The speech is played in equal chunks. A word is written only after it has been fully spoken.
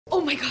Oh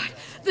my god,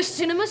 the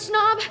Cinema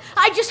Snob?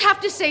 I just have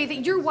to say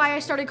that you're why I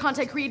started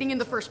content creating in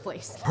the first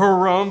place.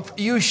 Harumph,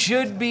 you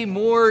should be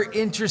more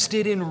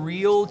interested in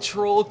real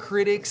troll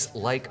critics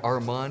like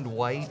Armand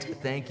White.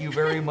 Thank you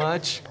very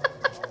much.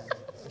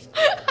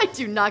 I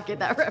do not get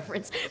that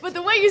reference, but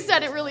the way you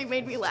said it really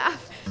made me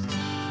laugh.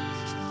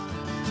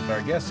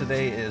 Our guest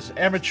today is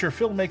amateur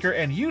filmmaker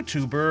and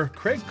YouTuber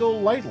Craig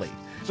Golightly.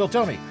 So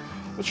tell me,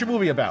 what's your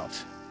movie about?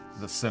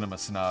 The Cinema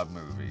Snob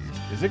movie.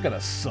 Is it gonna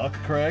suck,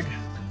 Craig?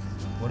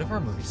 What if our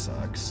movie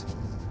sucks?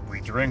 We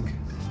drink.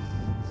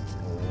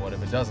 What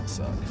if it doesn't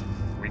suck?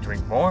 We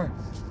drink more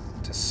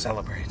to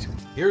celebrate.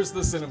 Here's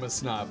the Cinema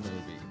Snob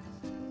movie.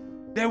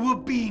 There will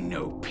be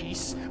no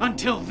peace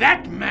until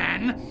that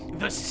man,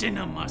 the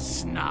Cinema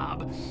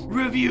Snob,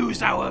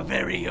 reviews our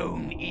very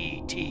own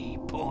E.T.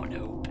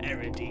 porno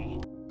parody.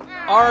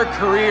 Our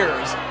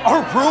careers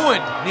are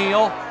ruined,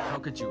 Neil. How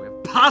could you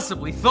have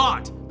possibly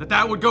thought that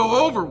that would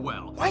go over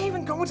well? Why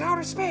even go into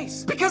outer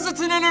space? Because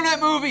it's an internet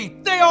movie.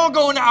 They all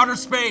go into outer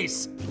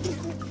space.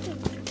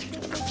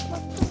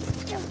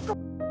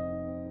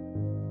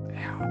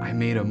 I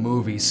made a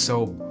movie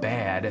so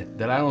bad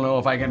that I don't know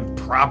if I can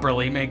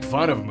properly make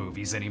fun of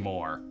movies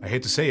anymore. I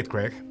hate to say it,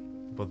 Craig,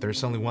 but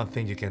there's only one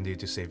thing you can do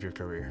to save your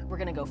career. We're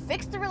gonna go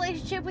fix the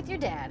relationship with your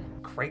dad.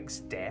 Craig's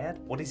dad?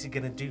 What is he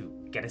gonna do?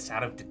 Get us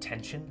out of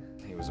detention?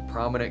 He was a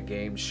prominent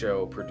game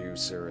show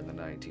producer in the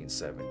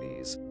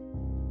 1970s.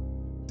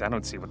 I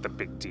don't see what the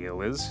big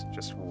deal is.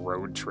 Just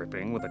road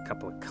tripping with a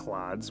couple of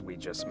clods we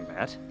just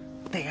met.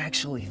 They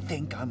actually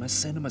think I'm a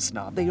cinema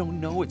snob. They don't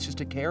know it's just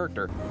a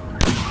character.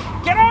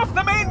 Get off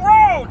the main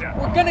road!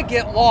 We're gonna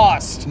get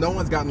lost. No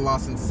one's gotten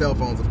lost since cell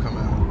phones have come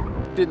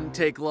out. Didn't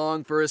take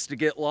long for us to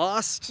get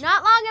lost.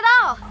 Not long at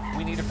all.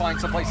 We need to find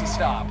someplace to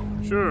stop.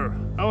 Sure,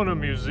 I own a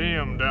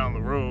museum down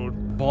the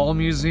road. Ball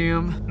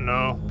museum?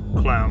 No,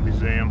 clown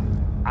museum.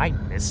 I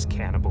miss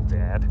Cannibal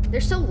Dad. They're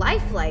so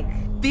lifelike.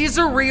 These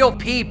are real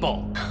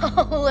people.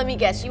 Oh, let me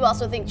guess, you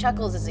also think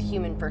Chuckles is a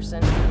human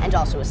person and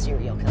also a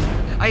serial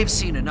killer. I have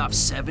seen enough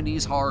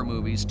 70s horror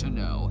movies to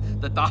know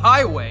that the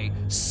highway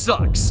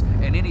sucks,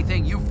 and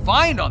anything you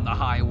find on the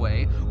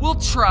highway will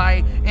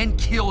try and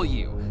kill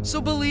you.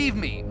 So believe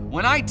me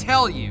when I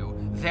tell you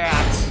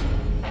that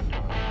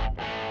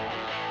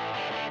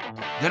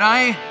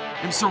I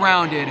am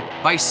surrounded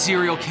by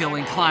serial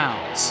killing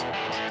clowns.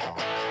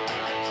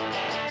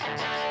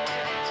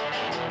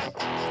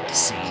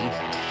 See?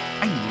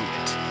 I knew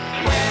it.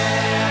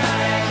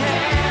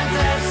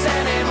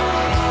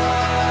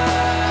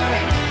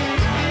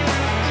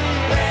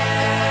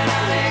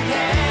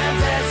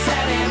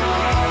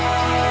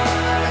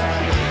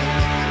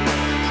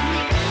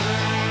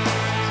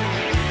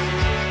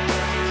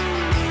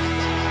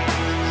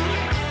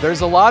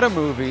 There's a lot of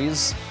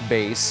movies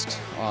based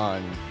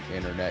on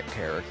internet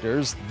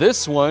characters.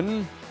 This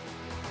one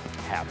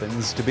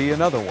happens to be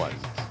another one.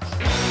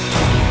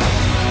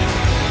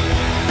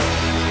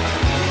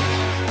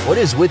 What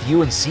is with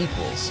you and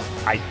sequels?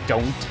 I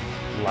don't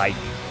like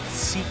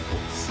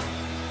sequels.